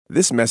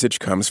This message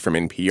comes from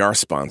NPR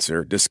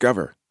sponsor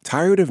Discover.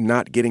 Tired of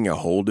not getting a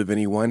hold of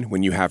anyone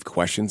when you have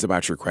questions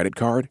about your credit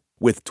card?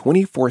 With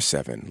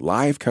 24/7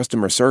 live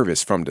customer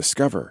service from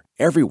Discover,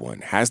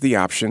 everyone has the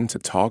option to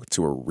talk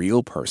to a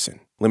real person.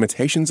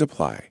 Limitations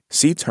apply.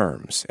 See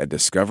terms at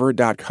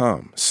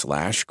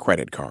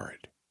discover.com/creditcard.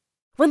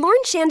 When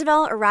Lauren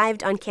Shandeville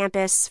arrived on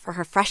campus for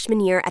her freshman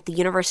year at the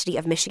University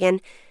of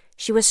Michigan,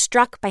 she was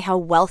struck by how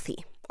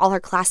wealthy all her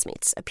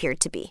classmates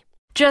appeared to be.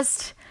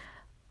 Just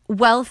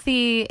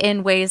wealthy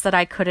in ways that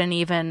I couldn't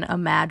even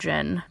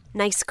imagine.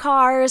 Nice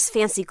cars,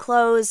 fancy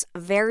clothes,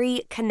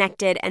 very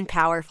connected and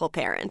powerful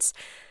parents.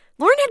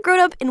 Lauren had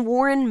grown up in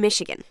Warren,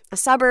 Michigan, a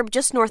suburb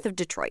just north of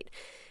Detroit,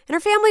 and her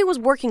family was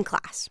working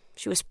class.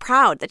 She was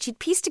proud that she'd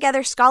pieced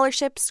together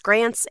scholarships,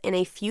 grants, and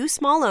a few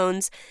small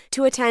loans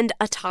to attend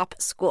a top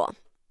school.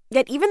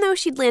 Yet even though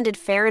she'd landed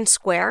fair and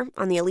square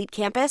on the elite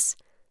campus,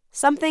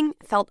 something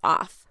felt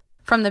off.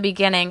 From the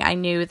beginning, I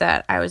knew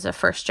that I was a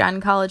first-gen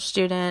college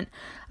student.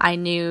 I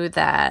knew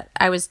that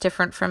I was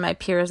different from my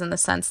peers in the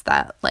sense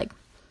that,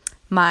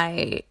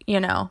 my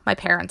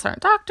parents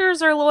aren't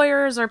doctors or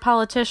lawyers or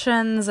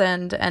politicians,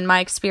 and my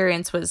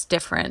experience was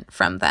different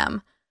from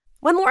them.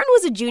 When Lauren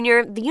was a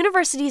junior, the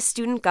university's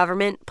student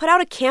government put out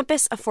a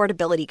campus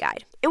affordability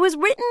guide. It was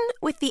written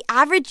with the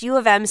average U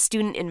of M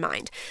student in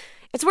mind.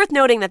 It's worth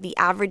noting that the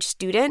average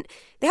student,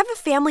 they have a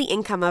family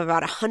income of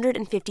about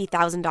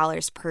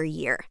 $150,000 per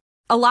year.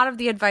 A lot of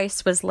the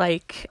advice was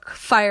like,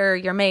 fire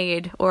your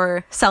maid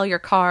or sell your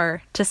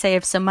car to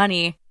save some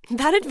money.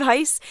 That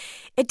advice,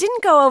 it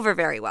didn't go over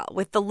very well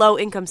with the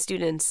low-income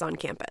students on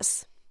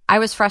campus. I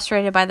was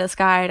frustrated by this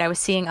guide. I was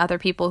seeing other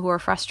people who were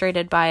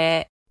frustrated by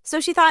it. So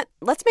she thought,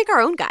 let's make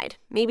our own guide.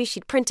 Maybe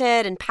she'd print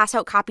it and pass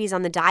out copies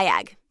on the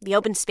Diag, the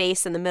open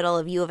space in the middle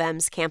of U of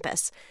M's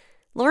campus.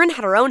 Lauren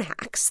had her own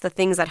hacks, the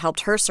things that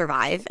helped her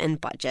survive and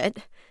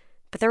budget.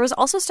 But there was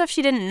also stuff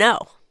she didn't know.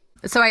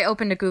 So I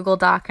opened a Google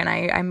Doc and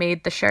I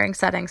made the sharing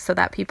settings so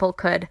that people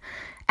could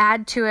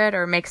add to it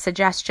or make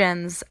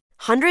suggestions.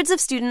 Hundreds of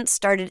students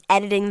started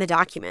editing the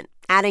document,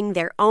 adding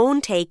their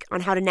own take on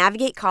how to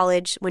navigate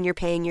college when you're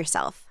paying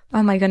yourself.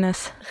 Oh my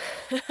goodness.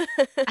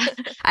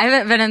 I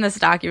haven't been in this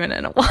document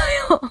in a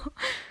while.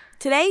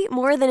 Today,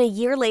 more than a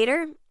year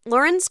later,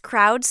 Lauren's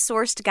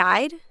crowdsourced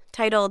guide,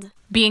 titled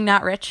Being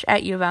Not Rich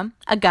at U of M,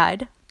 a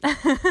guide.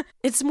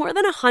 It's more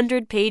than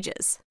 100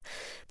 pages.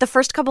 The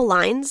first couple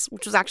lines,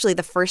 which was actually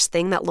the first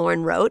thing that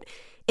Lauren wrote,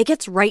 it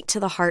gets right to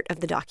the heart of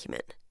the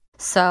document.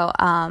 So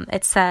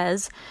it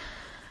says,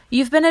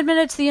 you've been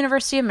admitted to the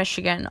University of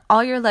Michigan.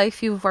 All your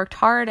life you've worked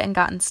hard and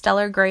gotten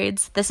stellar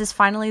grades. This is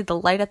finally the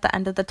light at the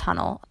end of the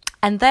tunnel.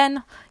 And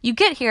then you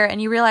get here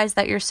and you realize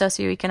that your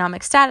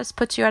socioeconomic status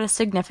puts you at a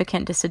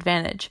significant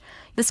disadvantage.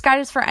 This guide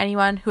is for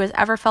anyone who has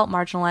ever felt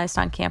marginalized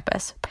on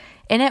campus.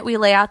 In it, we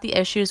lay out the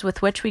issues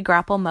with which we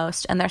grapple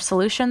most and their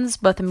solutions,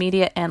 both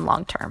immediate and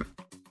long-term.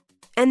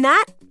 And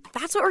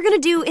that's what we're going to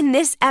do in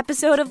this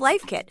episode of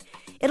Life Kit.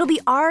 It'll be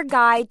our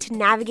guide to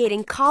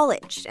navigating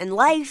college and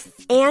life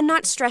and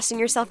not stressing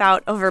yourself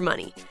out over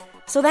money.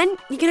 So then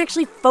you can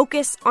actually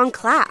focus on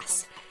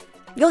class.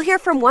 You'll hear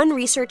from one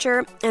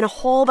researcher and a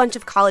whole bunch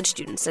of college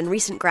students and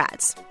recent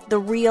grads, the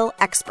real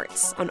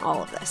experts on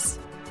all of this.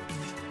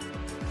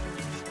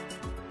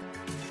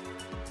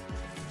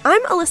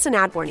 I'm Alyssa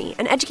Nadworny,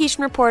 an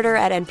education reporter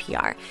at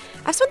NPR.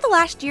 I've spent the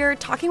last year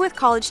talking with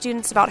college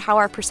students about how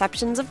our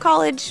perceptions of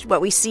college,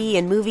 what we see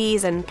in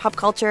movies and pop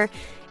culture,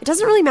 it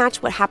doesn't really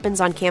match what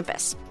happens on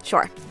campus.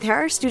 Sure, there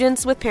are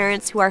students with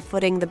parents who are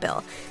footing the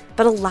bill,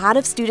 but a lot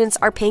of students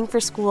are paying for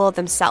school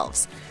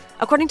themselves.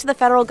 According to the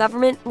federal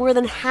government, more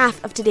than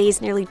half of today's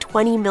nearly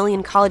 20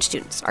 million college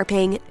students are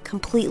paying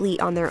completely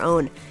on their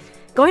own.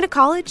 Going to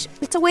college,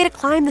 it's a way to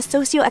climb the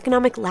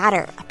socioeconomic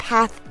ladder, a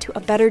path to a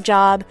better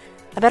job,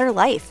 a better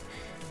life.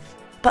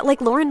 But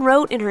like Lauren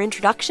wrote in her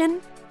introduction,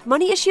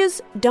 money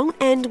issues don't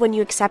end when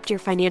you accept your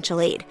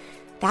financial aid.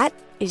 That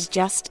is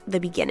just the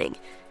beginning.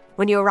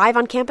 When you arrive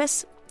on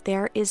campus,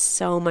 there is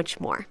so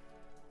much more.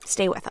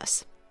 Stay with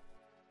us.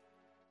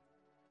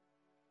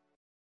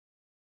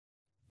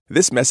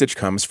 This message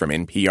comes from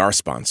NPR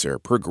sponsor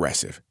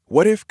Progressive.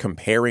 What if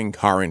comparing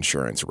car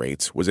insurance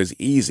rates was as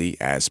easy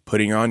as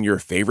putting on your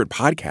favorite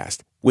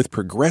podcast? With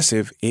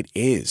Progressive, it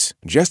is.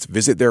 Just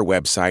visit their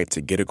website to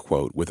get a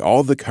quote with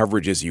all the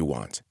coverages you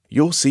want.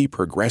 You'll see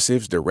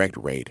Progressive's direct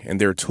rate, and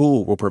their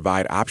tool will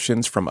provide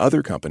options from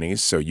other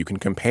companies so you can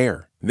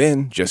compare.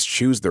 Then just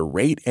choose the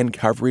rate and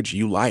coverage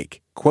you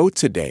like. Quote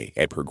today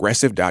at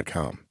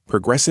Progressive.com.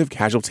 Progressive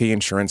Casualty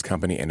Insurance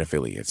Company and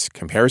Affiliates.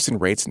 Comparison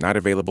rates not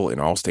available in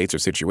all states or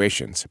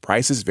situations.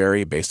 Prices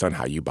vary based on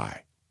how you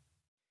buy.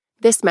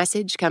 This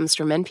message comes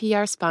from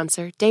NPR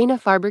sponsor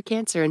Dana-Farber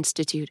Cancer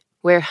Institute,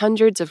 where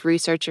hundreds of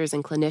researchers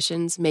and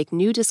clinicians make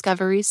new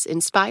discoveries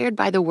inspired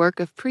by the work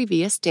of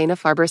previous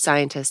Dana-Farber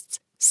scientists.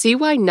 See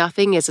why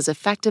nothing is as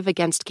effective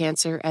against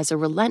cancer as a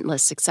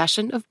relentless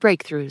succession of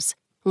breakthroughs.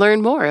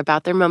 Learn more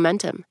about their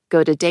momentum.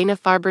 Go to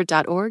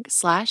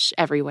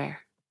danafarber.org/everywhere.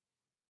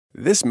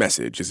 This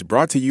message is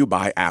brought to you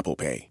by Apple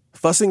Pay.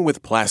 Fussing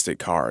with plastic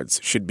cards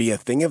should be a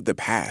thing of the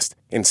past.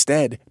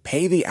 Instead,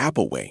 pay the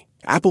Apple way.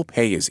 Apple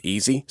Pay is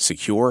easy,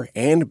 secure,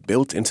 and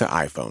built into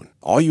iPhone.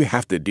 All you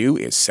have to do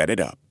is set it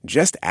up.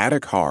 Just add a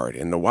card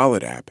in the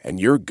Wallet app and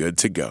you're good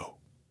to go.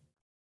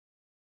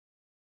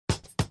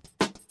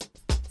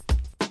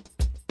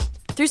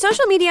 Through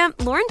social media,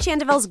 Lauren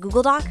Shandovel's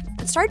Google Doc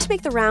started to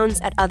make the rounds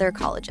at other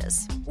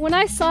colleges. When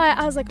I saw it,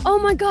 I was like, oh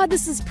my God,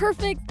 this is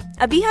perfect.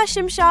 Abiha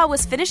Shimshaw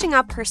was finishing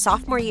up her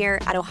sophomore year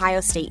at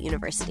Ohio State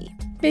University.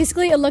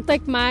 Basically, it looked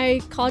like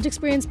my college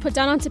experience put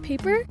down onto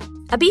paper.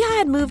 Abiha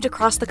had moved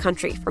across the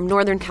country from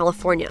Northern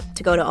California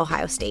to go to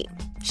Ohio State.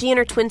 She and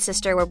her twin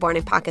sister were born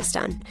in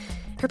Pakistan.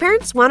 Her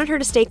parents wanted her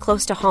to stay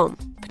close to home,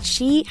 but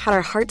she had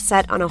her heart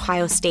set on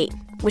Ohio State,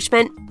 which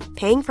meant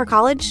paying for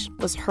college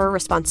was her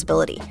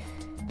responsibility.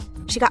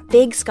 She got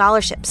big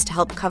scholarships to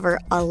help cover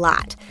a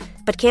lot,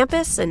 but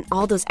campus and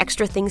all those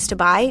extra things to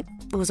buy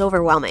was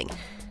overwhelming.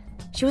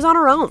 She was on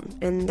her own,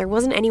 and there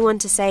wasn't anyone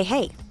to say,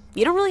 hey,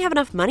 you don't really have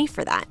enough money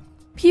for that.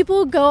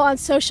 People go on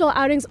social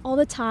outings all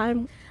the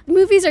time.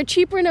 Movies are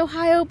cheaper in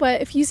Ohio,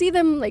 but if you see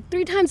them like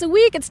 3 times a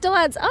week, it still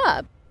adds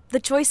up. The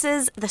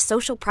choices, the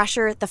social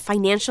pressure, the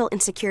financial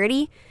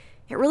insecurity,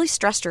 it really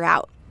stressed her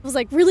out. It was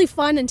like really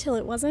fun until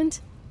it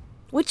wasn't.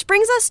 Which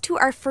brings us to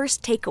our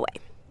first takeaway.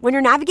 When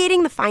you're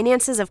navigating the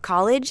finances of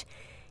college,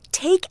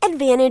 take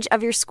advantage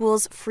of your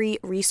school's free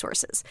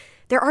resources.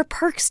 There are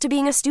perks to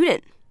being a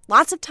student.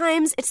 Lots of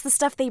times, it's the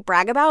stuff they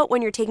brag about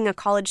when you're taking a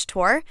college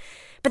tour,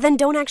 but then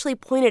don't actually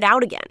point it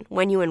out again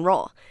when you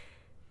enroll.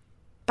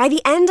 By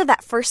the end of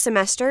that first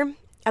semester,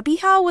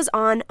 Abiha was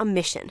on a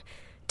mission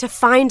to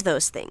find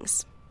those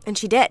things, and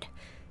she did.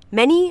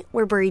 Many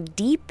were buried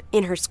deep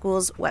in her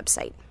school's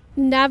website.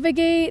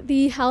 Navigate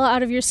the hell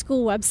out of your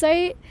school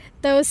website.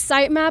 Those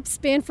sitemaps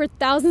span for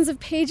thousands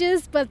of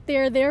pages, but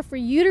they're there for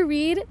you to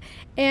read,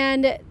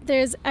 and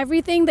there's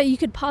everything that you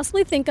could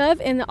possibly think of,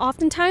 and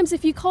oftentimes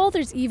if you call,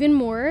 there's even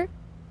more.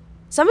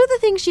 Some of the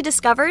things she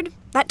discovered,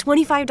 that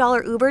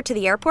 $25 Uber to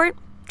the airport,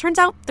 turns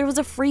out there was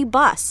a free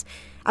bus.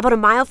 About a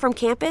mile from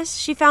campus,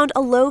 she found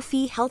a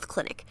low-fee health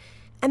clinic,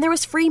 and there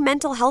was free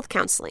mental health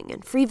counseling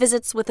and free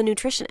visits with a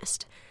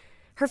nutritionist.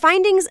 Her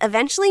findings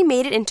eventually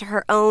made it into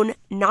her own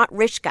Not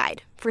Rich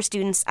guide for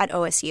students at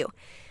OSU.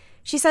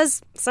 She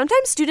says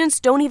sometimes students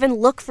don't even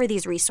look for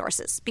these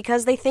resources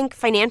because they think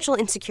financial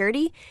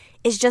insecurity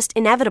is just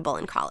inevitable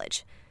in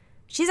college.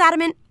 She's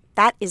adamant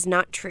that is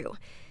not true.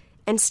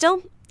 And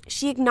still,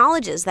 she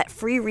acknowledges that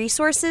free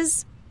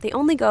resources, they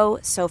only go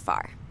so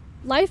far.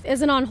 Life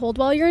isn't on hold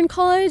while you're in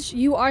college.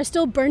 You are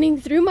still burning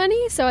through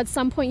money, so at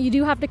some point you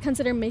do have to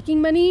consider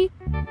making money.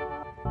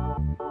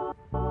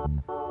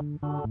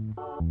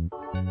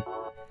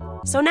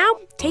 So now,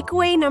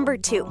 takeaway number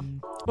 2.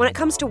 When it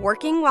comes to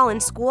working while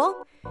in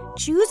school,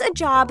 choose a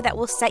job that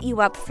will set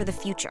you up for the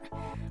future.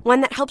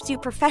 One that helps you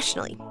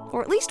professionally,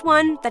 or at least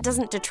one that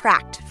doesn't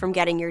detract from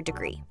getting your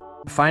degree.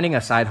 Finding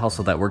a side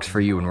hustle that works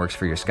for you and works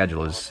for your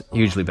schedule is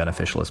hugely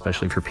beneficial,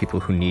 especially for people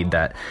who need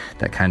that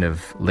kind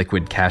of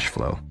liquid cash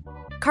flow.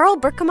 Carl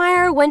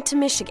Birkemeyer went to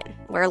Michigan,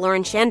 where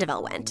Lauren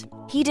Shandovel went.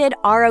 He did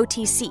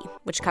ROTC,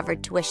 which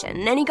covered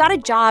tuition, and he got a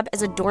job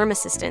as a dorm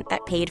assistant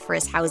that paid for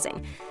his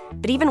housing.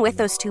 But even with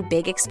those 2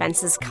 big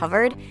expenses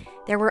covered,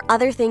 there were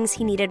other things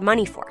he needed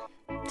money for.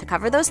 To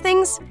cover those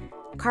things,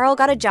 Carl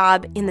got a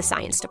job in the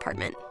science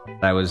department.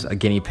 I was a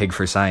guinea pig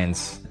for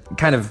science,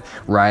 kind of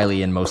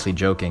wryly and mostly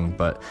joking,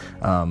 but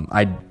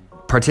I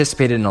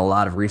participated in a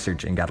lot of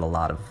research and got a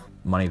lot of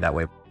money that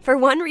way. For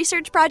one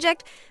research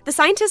project, the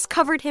scientists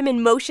covered him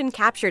in motion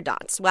capture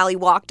dots while he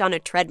walked on a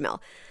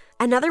treadmill.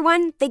 Another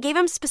one, they gave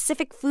him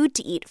specific food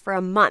to eat for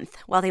a month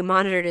while they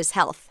monitored his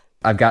health.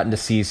 I've gotten to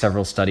see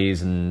several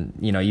studies, and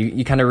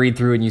you kind of read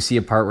through and you see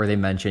a part where they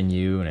mention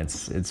you, and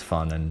it's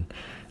fun, and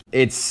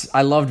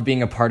I loved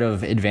being a part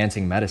of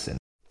advancing medicine.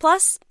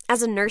 Plus,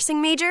 as a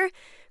nursing major,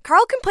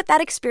 Carl can put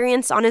that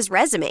experience on his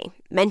resume,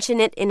 mention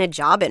it in a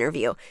job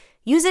interview,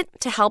 use it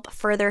to help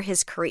further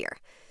his career.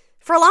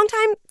 For a long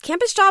time,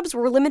 campus jobs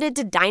were limited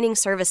to dining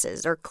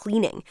services or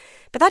cleaning,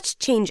 but that's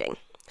changing.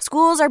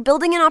 Schools are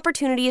building in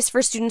opportunities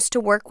for students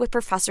to work with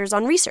professors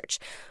on research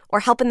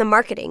or help in the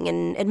marketing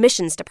and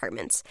admissions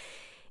departments.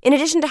 In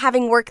addition to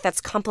having work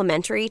that's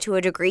complementary to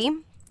a degree,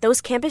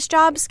 those campus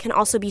jobs can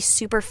also be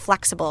super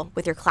flexible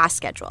with your class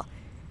schedule.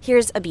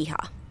 Here's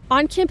Abiha.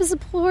 On-campus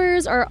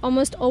employers are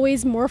almost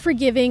always more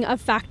forgiving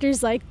of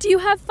factors like, do you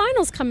have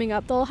finals coming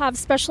up? They'll have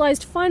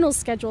specialized finals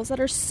schedules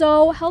that are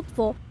so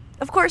helpful.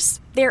 Of course,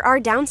 there are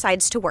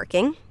downsides to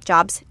working.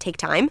 Jobs take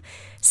time.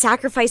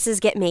 Sacrifices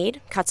get made,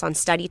 cuts on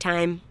study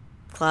time,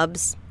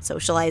 clubs,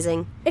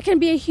 socializing. It can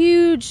be a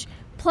huge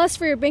plus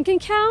for your bank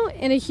account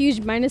and a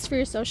huge minus for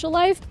your social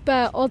life,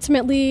 but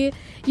ultimately,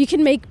 you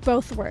can make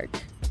both work.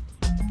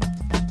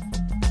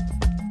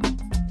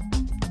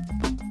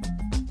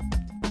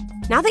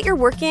 Now that you're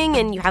working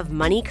and you have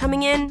money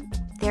coming in,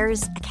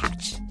 there's a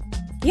catch.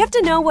 You have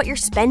to know what you're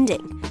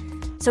spending.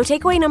 So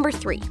takeaway number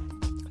 3,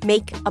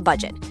 make a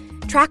budget.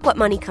 Track what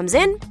money comes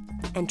in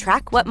and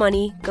track what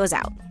money goes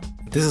out.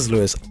 This is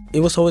Louis. It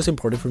was always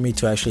important for me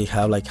to actually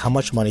have like how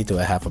much money do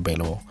I have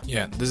available.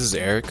 Yeah, this is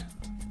Eric.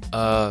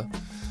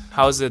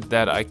 How is it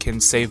that I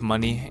can save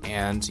money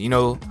and,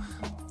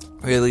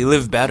 really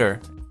live better?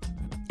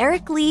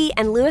 Eric Lee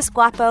and Luis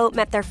Guapo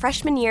met their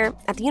freshman year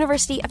at the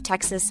University of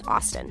Texas,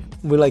 Austin.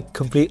 We're like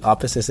complete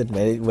opposites in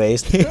many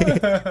ways.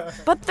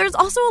 But there's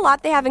also a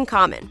lot they have in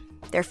common.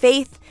 Their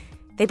faith,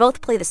 they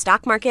both play the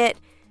stock market,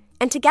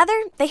 and together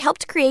they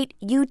helped create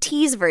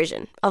UT's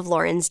version of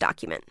Lauren's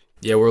document.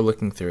 Yeah, we're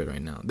looking through it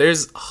right now.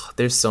 There's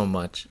so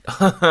much.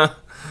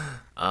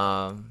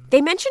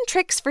 They mention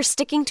tricks for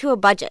sticking to a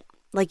budget,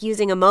 like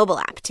using a mobile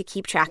app to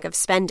keep track of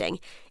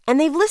spending. And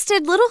they've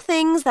listed little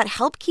things that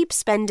help keep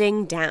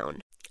spending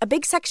down. A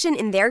big section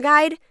in their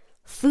guide,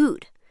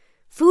 food.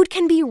 Food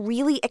can be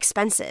really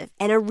expensive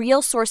and a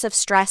real source of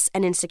stress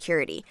and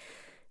insecurity.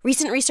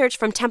 Recent research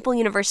from Temple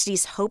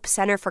University's Hope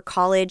Center for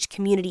College,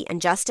 Community,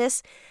 and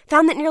Justice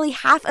found that nearly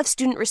half of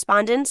student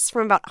respondents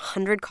from about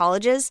 100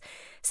 colleges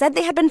said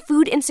they had been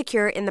food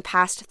insecure in the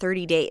past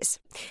 30 days.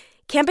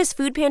 Campus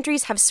food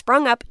pantries have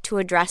sprung up to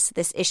address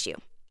this issue.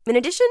 In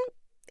addition,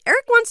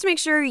 Eric wants to make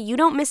sure you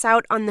don't miss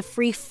out on the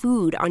free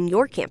food on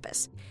your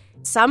campus.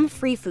 Some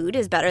free food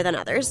is better than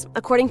others.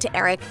 According to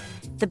Eric,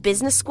 the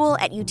business school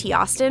at UT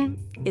Austin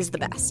is the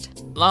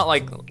best. Not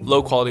like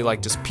low quality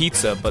like just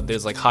pizza, but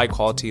there's like high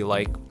quality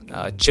like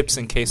chips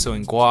and queso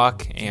and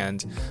guac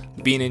and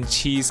bean and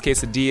cheese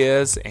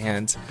quesadillas.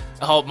 And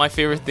my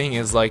favorite thing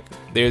is like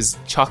there's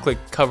chocolate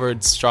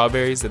covered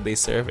strawberries that they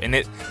serve, and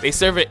they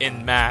serve it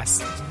in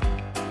mass.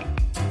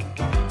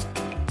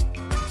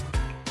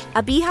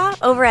 Abiha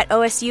over at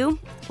OSU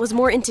was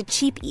more into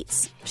cheap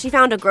eats. She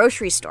found a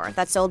grocery store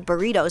that sold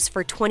burritos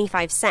for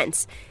 25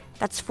 cents.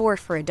 That's 4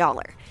 for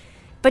 $1.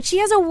 But she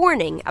has a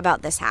warning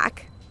about this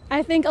hack.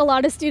 I think a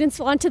lot of students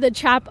fall into the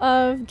trap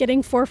of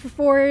getting 4 for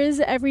 $4s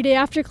every day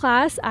after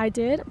class. I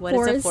did. What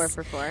is a 4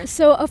 for $4?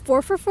 So a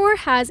 4 for $4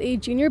 has a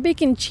junior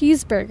bacon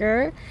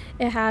cheeseburger.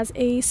 It has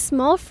a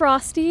small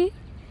Frosty,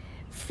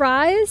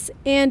 fries,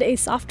 and a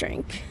soft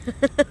drink.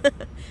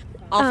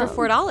 All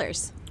for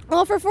 $4.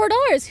 All for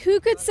 $4.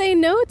 Who could say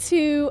no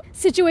to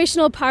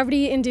situational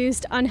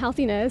poverty-induced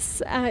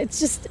unhealthiness? It's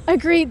just a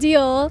great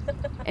deal,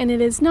 and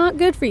it is not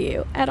good for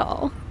you at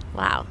all.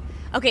 Wow.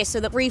 Okay, so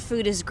the free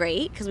food is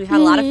great, because we've had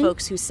a lot of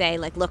folks who say,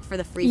 like, look for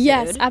the free food.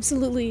 Yes,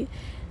 absolutely.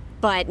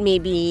 But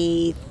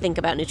maybe think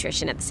about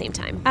nutrition at the same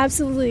time.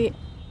 Absolutely.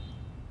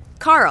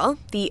 Carl,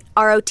 the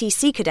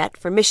ROTC cadet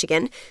from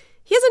Michigan,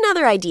 he has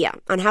another idea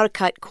on how to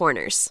cut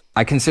corners.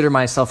 I consider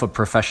myself a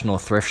professional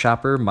thrift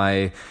shopper.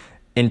 My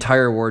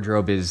entire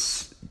wardrobe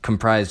is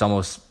comprised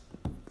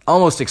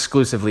almost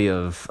exclusively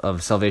of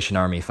Salvation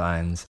Army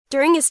finds.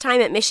 During his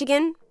time at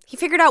Michigan, he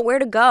figured out where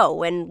to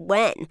go and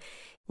when.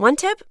 One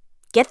tip,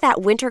 get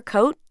that winter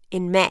coat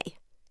in May.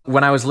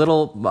 When I was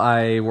little,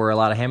 I wore a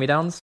lot of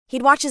hand-me-downs.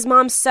 He'd watch his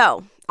mom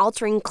sew,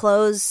 altering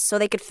clothes so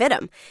they could fit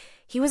him.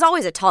 He was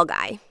always a tall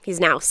guy. He's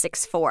now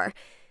 6'4".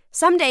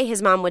 Someday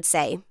his mom would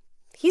say,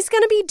 he's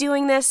going to be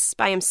doing this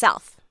by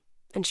himself.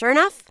 And sure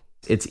enough,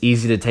 it's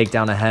easy to take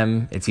down a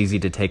hem. It's easy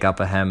to take up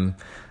a hem,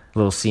 a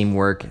little seam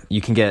work. You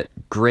can get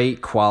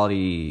great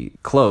quality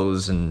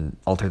clothes and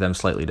alter them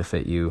slightly to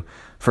fit you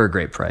for a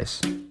great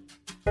price.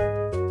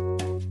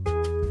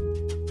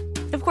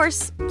 Of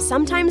course,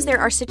 sometimes there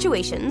are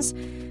situations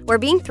where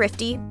being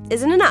thrifty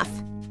isn't enough.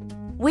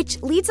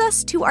 Which leads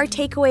us to our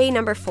takeaway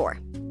number 4.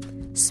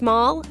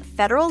 Small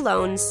federal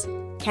loans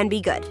can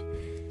be good.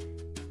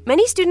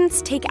 Many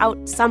students take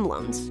out some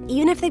loans,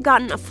 even if they've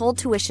gotten a full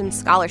tuition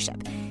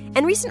scholarship.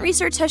 And recent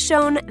research has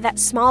shown that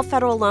small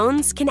federal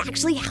loans can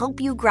actually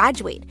help you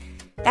graduate.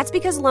 That's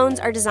because loans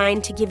are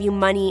designed to give you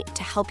money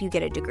to help you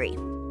get a degree.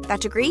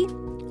 That degree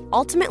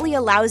ultimately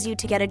allows you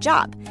to get a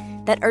job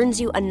that earns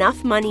you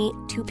enough money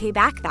to pay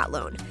back that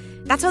loan.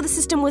 That's how the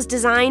system was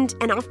designed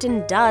and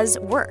often does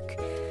work.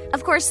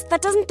 Of course,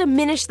 that doesn't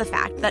diminish the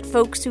fact that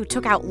folks who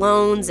took out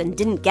loans and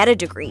didn't get a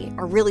degree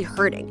are really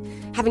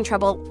hurting, having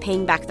trouble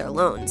paying back their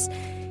loans.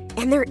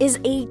 And there is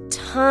a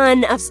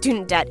ton of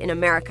student debt in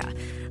America.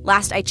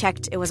 Last I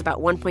checked, it was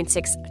about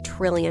 $1.6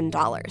 trillion.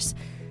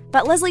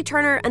 But Leslie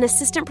Turner, an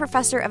assistant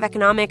professor of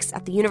economics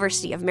at the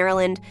University of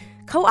Maryland,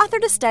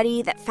 co-authored a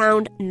study that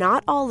found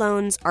not all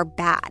loans are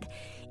bad.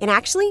 And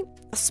actually,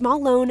 a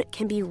small loan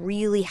can be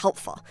really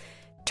helpful.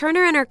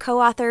 Turner and her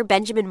co-author,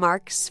 Benjamin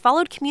Marks,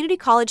 followed community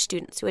college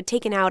students who had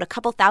taken out a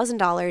couple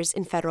 $1,000s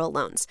in federal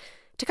loans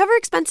to cover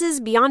expenses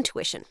beyond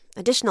tuition,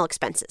 additional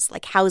expenses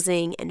like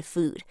housing and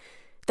food.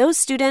 Those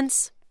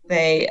students,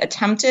 they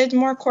attempted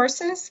more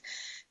courses,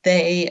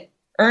 they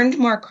earned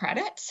more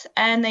credits,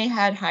 and they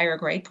had higher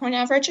grade point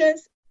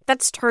averages.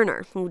 That's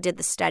Turner, who did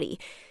the study.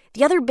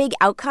 The other big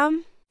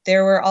outcome?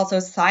 There were also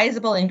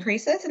sizable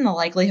increases in the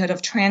likelihood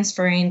of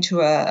transferring to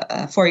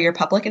a four-year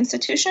public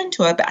institution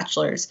to a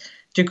bachelor's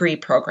degree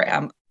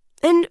program.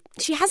 And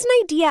she has an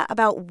idea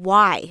about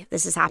why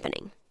this is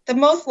happening. The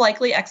most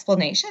likely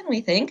explanation,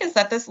 we think, is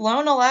that this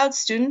loan allowed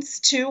students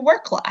to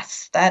work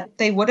less, that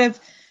they would have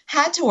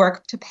had to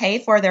work to pay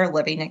for their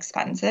living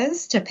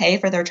expenses, to pay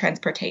for their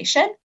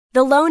transportation.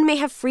 The loan may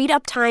have freed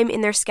up time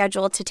in their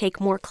schedule to take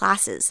more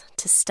classes,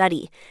 to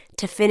study,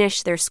 to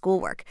finish their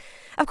schoolwork.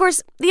 Of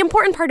course, the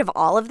important part of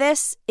all of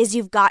this is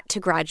you've got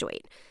to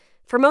graduate.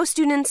 For most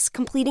students,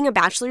 completing a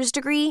bachelor's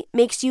degree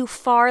makes you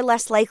far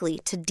less likely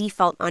to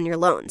default on your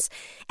loans.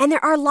 And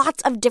there are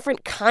lots of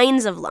different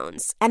kinds of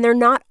loans, and they're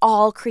not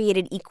all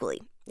created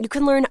equally. You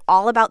can learn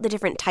all about the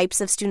different types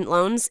of student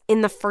loans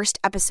in the first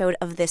episode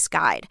of this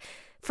guide.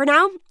 For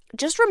now,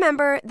 just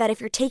remember that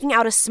if you're taking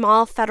out a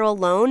small federal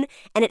loan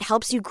and it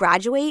helps you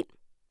graduate,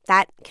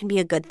 that can be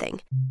a good thing.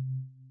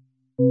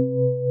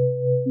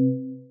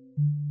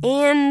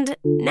 And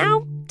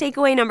now,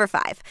 takeaway number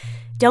 5.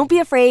 Don't be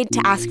afraid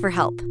to ask for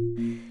help.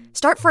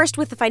 Start first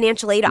with the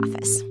financial aid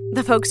office,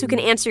 the folks who can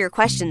answer your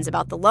questions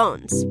about the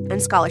loans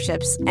and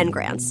scholarships and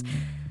grants.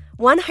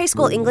 One high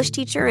school English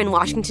teacher in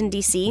Washington,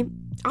 D.C.,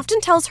 often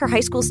tells her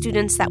high school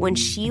students that when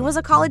she was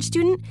a college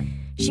student,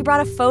 she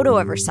brought a photo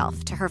of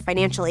herself to her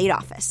financial aid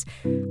office.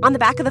 On the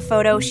back of the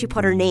photo, she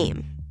put her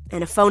name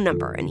and a phone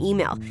number and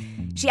email.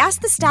 She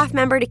asked the staff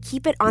member to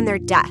keep it on their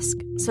desk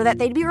so that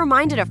they'd be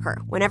reminded of her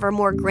whenever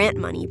more grant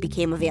money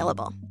became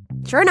available.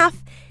 Sure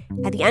enough,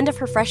 at the end of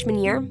her freshman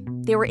year,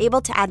 they were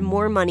able to add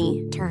more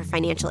money to her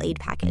financial aid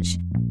package.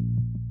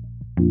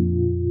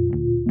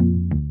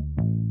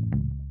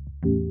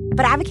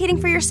 But advocating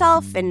for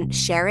yourself and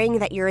sharing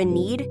that you're in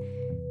need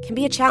can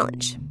be a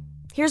challenge.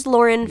 Here's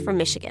Lauren from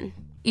Michigan.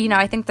 You know,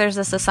 I think there's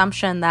this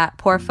assumption that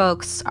poor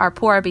folks are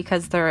poor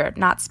because they're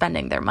not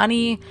spending their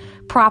money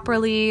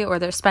properly or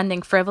they're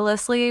spending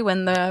frivolously,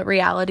 when the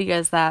reality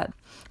is that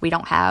we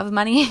don't have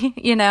money,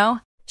 you know?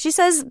 She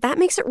says that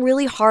makes it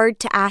really hard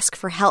to ask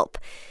for help.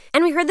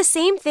 And we heard the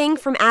same thing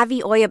from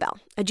Avi Oyabel,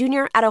 a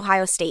junior at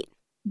Ohio State.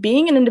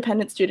 Being an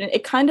independent student,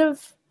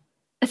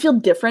 I feel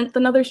different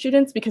than other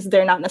students because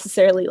they're not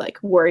necessarily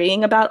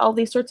worrying about all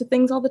these sorts of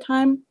things all the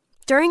time.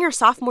 During her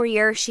sophomore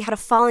year, she had a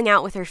falling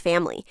out with her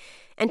family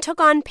and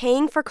took on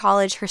paying for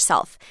college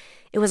herself.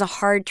 It was a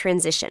hard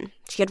transition.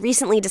 She had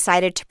recently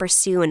decided to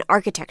pursue an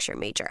architecture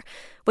major,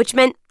 which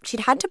meant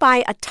she'd had to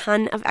buy a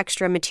ton of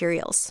extra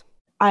materials.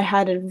 I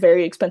had a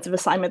very expensive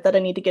assignment that I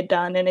need to get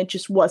done, and it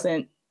just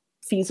wasn't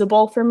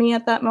feasible for me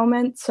at that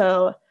moment.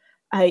 So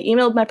I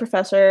emailed my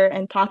professor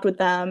and talked with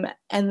them,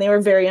 and they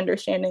were very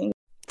understanding.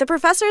 The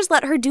professors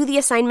let her do the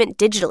assignment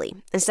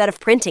digitally instead of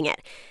printing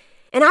it.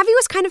 And Avi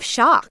was kind of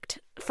shocked.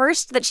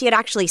 First, that she had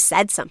actually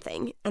said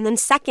something, and then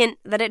second,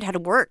 that it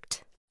had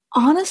worked.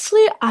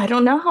 Honestly, I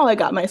don't know how I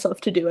got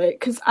myself to do it,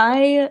 because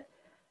I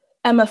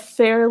am a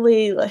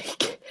fairly,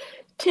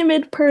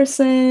 timid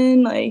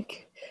person. I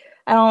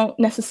don't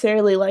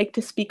necessarily like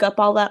to speak up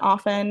all that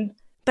often.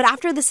 But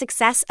after the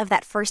success of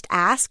that first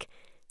ask,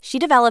 she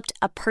developed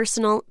a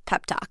personal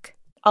pep talk.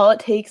 All it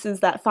takes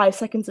is that 5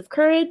 seconds of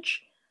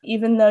courage,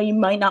 even though you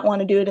might not want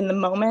to do it in the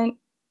moment.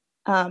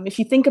 If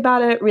you think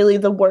about it, really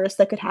the worst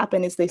that could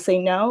happen is they say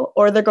no,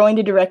 or they're going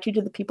to direct you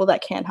to the people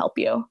that can help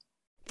you.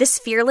 This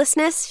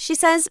fearlessness, she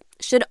says,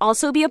 should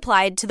also be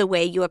applied to the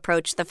way you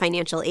approach the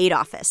financial aid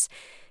office.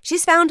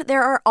 She's found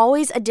there are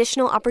always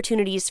additional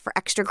opportunities for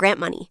extra grant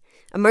money,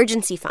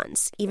 emergency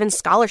funds, even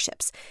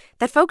scholarships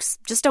that folks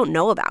just don't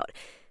know about.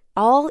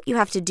 All you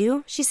have to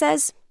do, she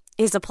says,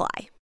 is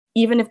apply.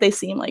 Even if they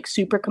seem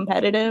super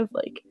competitive,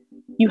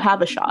 you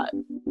have a shot.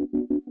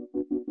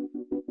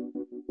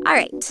 All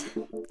right,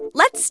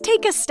 let's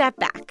take a step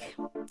back.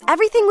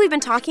 Everything we've been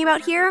talking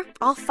about here,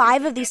 all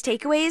 5 of these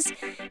takeaways,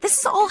 this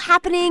is all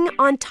happening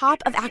on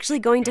top of actually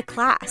going to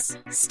class,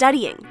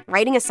 studying,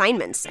 writing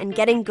assignments, and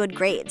getting good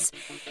grades.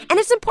 And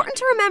it's important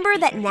to remember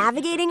that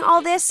navigating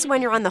all this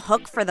when you're on the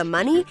hook for the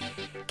money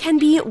can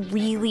be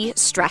really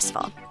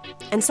stressful.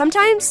 And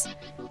sometimes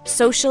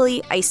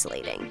socially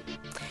isolating.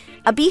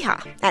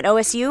 Abiha at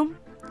OSU,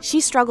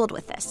 she struggled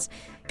with this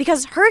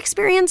because her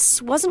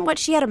experience wasn't what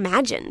she had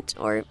imagined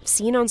or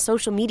seen on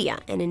social media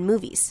and in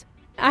movies.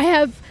 I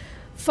have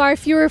far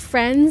fewer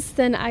friends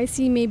than I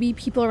see maybe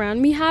people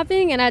around me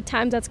having, and at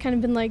times that's kind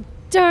of been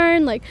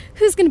darn,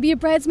 who's going to be a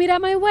bridesmaid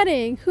at my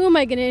wedding? Who am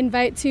I going to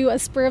invite to a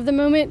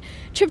spur-of-the-moment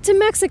trip to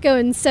Mexico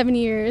in 7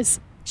 years?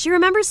 She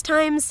remembers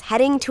times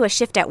heading to a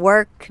shift at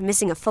work,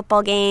 missing a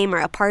football game or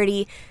a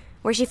party,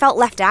 where she felt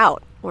left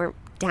out or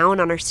down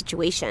on her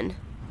situation.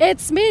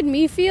 It's made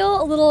me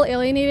feel a little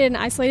alienated and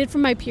isolated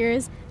from my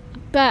peers,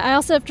 but I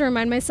also have to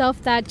remind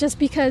myself that just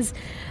because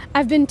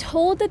I've been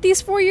told that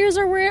these 4 years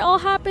are where it all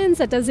happens,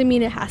 that doesn't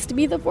mean it has to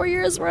be the 4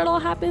 years where it all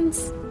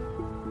happens.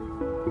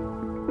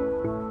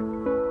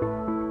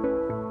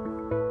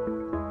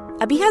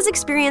 Abiha's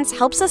experience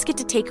helps us get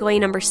to takeaway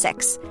number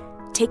 6.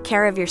 Take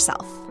care of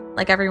yourself.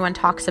 Everyone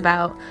talks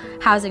about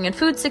housing and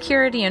food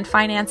security and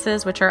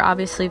finances, which are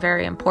obviously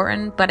very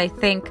important, but I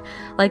think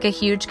a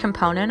huge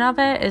component of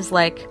it is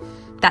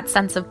that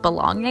sense of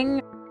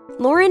belonging.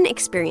 Lauren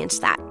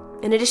experienced that.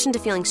 In addition to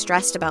feeling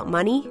stressed about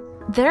money,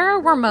 there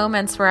were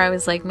moments where I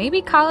was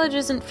maybe college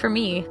isn't for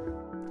me.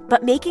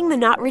 But making the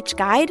Not Rich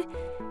Guide,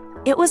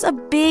 it was a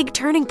big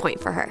turning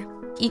point for her.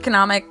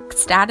 Economic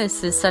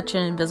status is such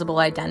an invisible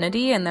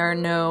identity, and there are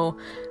no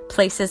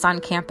places on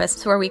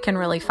campus where we can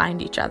really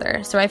find each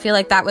other. So I feel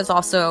like that was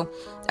also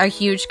a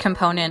huge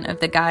component of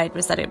the guide,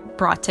 was that it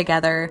brought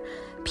together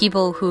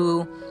people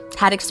who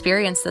had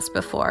experienced this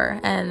before,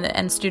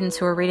 and students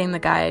who were reading the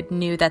guide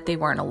knew that they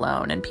weren't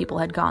alone and people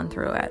had gone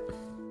through it.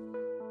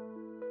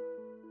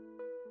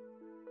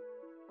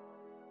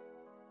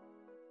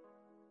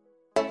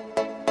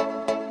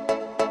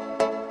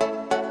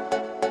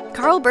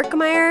 Carl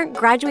Birkemeyer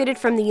graduated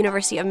from the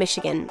University of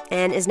Michigan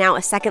and is now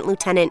a second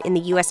lieutenant in the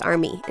U.S.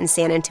 Army in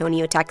San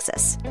Antonio,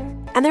 Texas.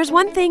 And there's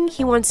one thing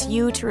he wants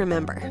you to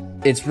remember.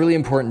 It's really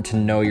important to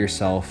know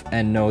yourself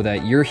and know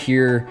that you're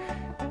here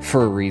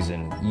for a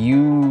reason.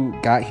 You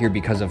got here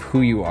because of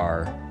who you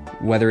are,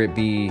 whether it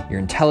be your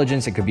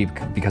intelligence, it could be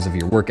because of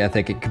your work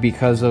ethic, it could be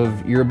because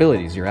of your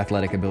abilities, your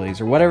athletic abilities,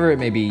 or whatever it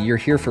may be. You're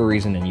here for a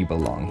reason and you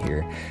belong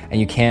here.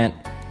 And you can't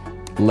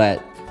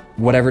let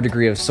whatever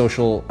degree of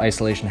social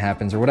isolation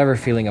happens or whatever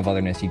feeling of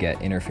otherness you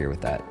get interfere with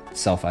that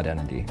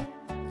self-identity.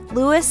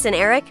 Lewis and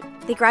Eric,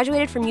 they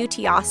graduated from UT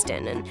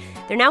Austin, and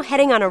they're now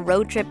heading on a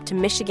road trip to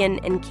Michigan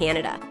and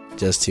Canada.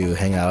 Just to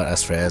hang out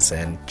as friends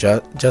and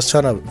just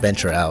trying to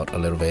venture out a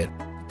little bit.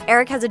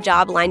 Eric has a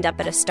job lined up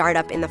at a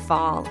startup in the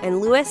fall,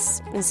 and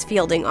Lewis is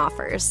fielding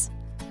offers.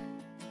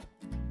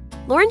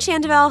 Lauren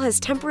Shandoval has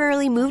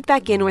temporarily moved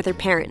back in with her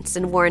parents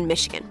in Warren,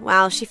 Michigan,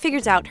 while she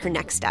figures out her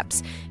next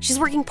steps. She's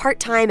working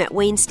part-time at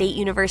Wayne State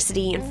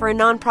University and for a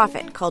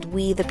nonprofit called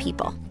We the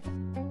People.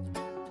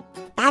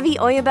 Abby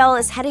Oyabel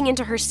is heading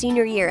into her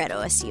senior year at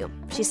OSU.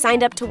 She's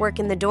signed up to work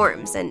in the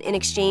dorms, and in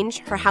exchange,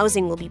 her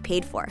housing will be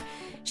paid for.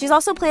 She's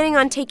also planning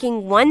on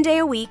taking one day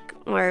a week,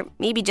 or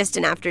maybe just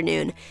an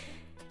afternoon,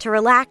 to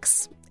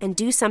relax and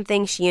do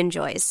something she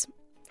enjoys.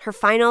 Her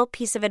final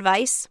piece of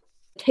advice?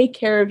 Take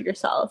care of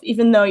yourself,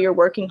 even though you're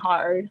working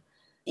hard,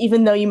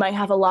 even though you might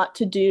have a lot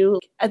to do.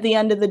 At the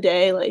end of the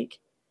day,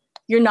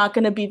 you're not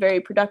going to be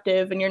very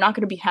productive and you're not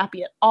going to be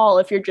happy at all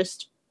if you're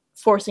just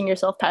forcing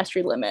yourself past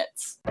your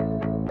limits.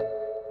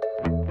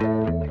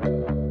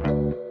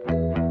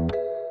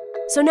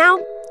 So now,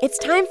 it's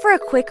time for a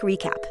quick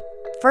recap.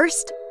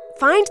 First,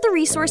 find the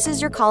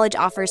resources your college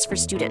offers for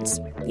students.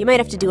 You might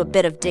have to do a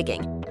bit of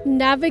digging.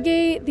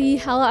 Navigate the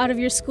hell out of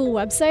your school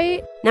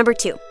website. Number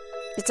 2,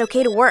 it's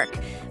okay to work,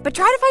 but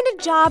try to find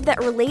a job that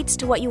relates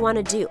to what you want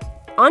to do.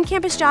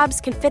 On-campus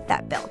jobs can fit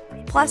that bill.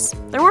 Plus,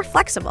 they're more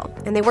flexible,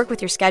 and they work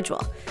with your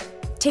schedule.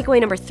 Takeaway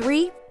number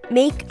 3,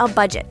 make a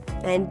budget,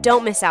 and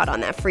don't miss out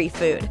on that free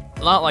food.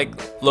 Not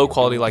like low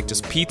quality like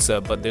just pizza,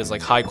 but there's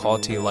like high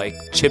quality like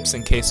chips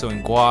and queso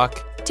and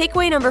guac.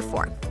 Takeaway number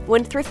 4,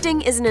 when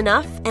thrifting isn't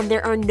enough and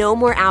there are no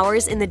more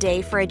hours in the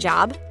day for a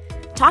job,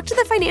 talk to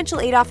the financial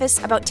aid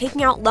office about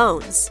taking out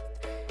loans.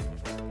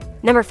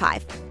 Number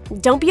 5,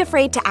 don't be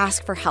afraid to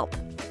ask for help.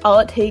 All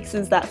it takes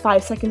is that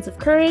 5 seconds of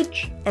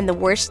courage. And the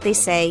worst they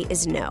say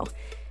is no.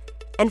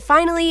 And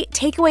finally,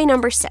 takeaway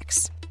number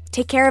 6,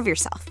 take care of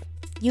yourself.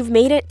 You've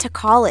made it to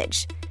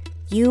college.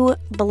 You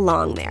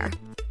belong there.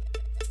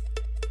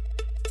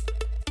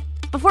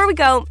 Before we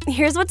go,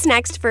 here's what's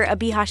next for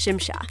Abiha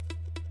Shimsha.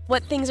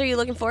 What things are you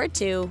looking forward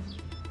to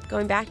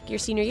going back your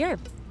senior year?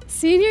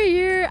 Senior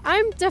year,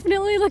 I'm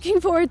definitely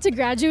looking forward to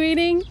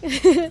graduating.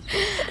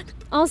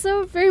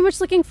 Also, very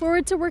much looking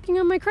forward to working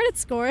on my credit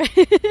score.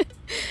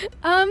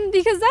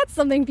 Because that's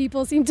something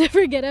people seem to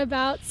forget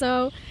about,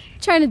 so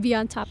trying to be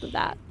on top of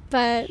that.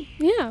 But,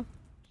 yeah.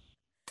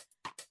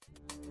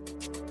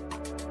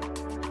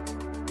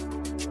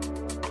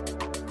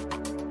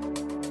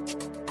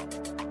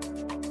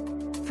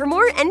 For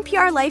more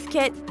NPR Life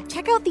Kit,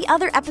 check out the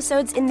other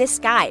episodes in this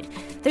guide.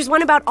 There's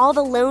one about all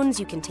the loans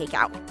you can take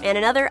out, and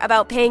another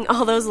about paying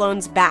all those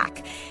loans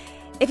back.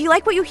 If you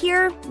like what you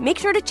hear, make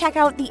sure to check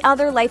out the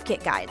other Life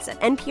Kit guides at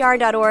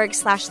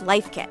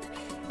npr.org/lifekit.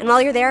 And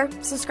while you're there,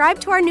 subscribe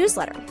to our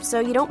newsletter so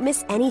you don't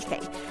miss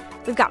anything.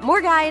 We've got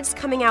more guides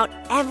coming out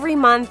every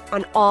month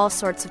on all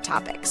sorts of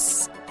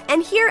topics.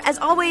 And here, as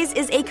always,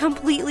 is a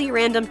completely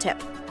random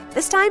tip.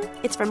 This time,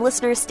 it's from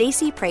listener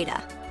Stacy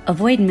Prada.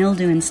 Avoid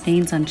mildew and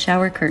stains on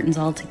shower curtains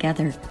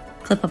altogether.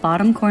 Clip a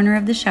bottom corner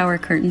of the shower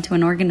curtain to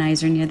an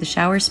organizer near the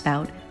shower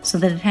spout so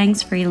that it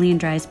hangs freely and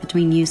dries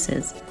between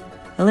uses.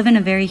 I live in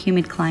a very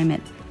humid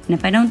climate, and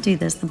if I don't do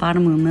this, the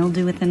bottom will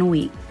mildew within a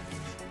week.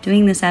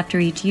 Doing this after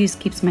each use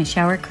keeps my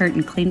shower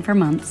curtain clean for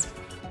months.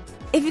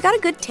 If you've got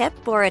a good tip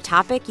or a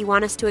topic you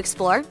want us to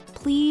explore,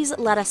 please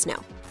let us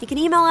know. You can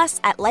email us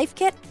at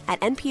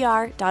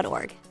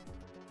lifekit@npr.org.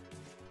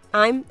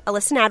 I'm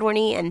Alyssa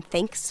Nadworny, and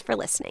thanks for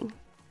listening.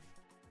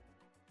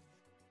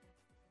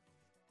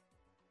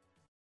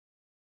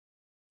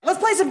 Let's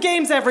play some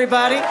games,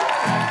 everybody.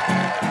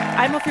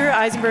 I'm Ophira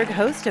Eisenberg,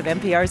 host of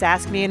NPR's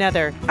Ask Me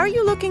Another. Are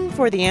you looking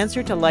for the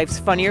answer to life's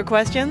funnier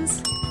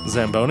questions?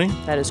 Zamboni?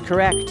 That is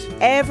correct.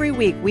 Every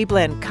week, we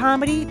blend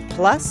comedy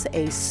plus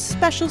a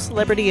special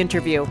celebrity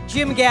interview.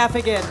 Jim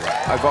Gaffigan.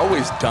 I've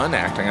always done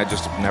acting. I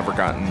just have never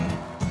gotten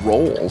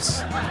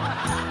roles.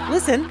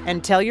 Listen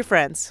and tell your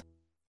friends.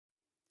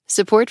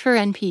 Support for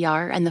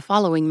NPR and the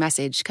following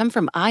message come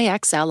from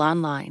IXL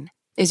Online.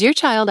 Is your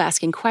child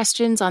asking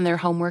questions on their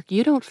homework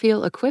you don't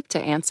feel equipped to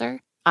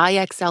answer?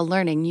 IXL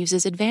Learning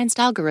uses advanced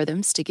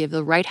algorithms to give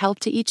the right help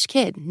to each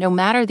kid, no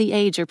matter the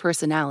age or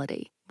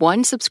personality.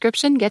 One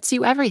subscription gets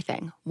you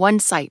everything. One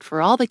site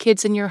for all the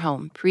kids in your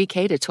home,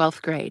 pre-K to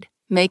 12th grade.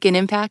 Make an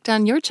impact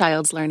on your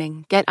child's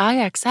learning. Get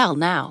IXL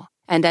now.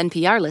 And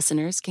NPR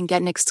listeners can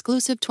get an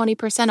exclusive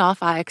 20% off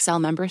IXL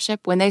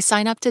membership when they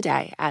sign up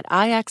today at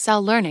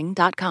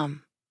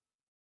IXLlearning.com.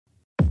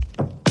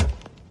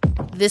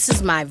 This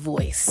is my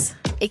voice.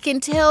 It can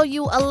tell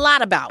you a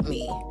lot about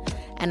me,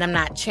 and I'm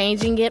not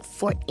changing it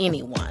for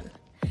anyone.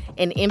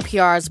 In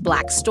NPR's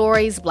Black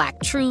Stories,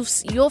 Black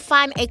Truths, you'll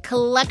find a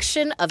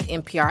collection of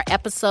NPR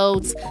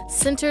episodes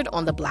centered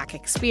on the Black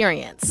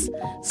experience.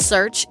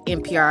 Search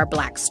NPR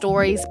Black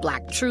Stories,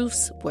 Black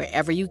Truths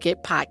wherever you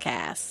get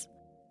podcasts.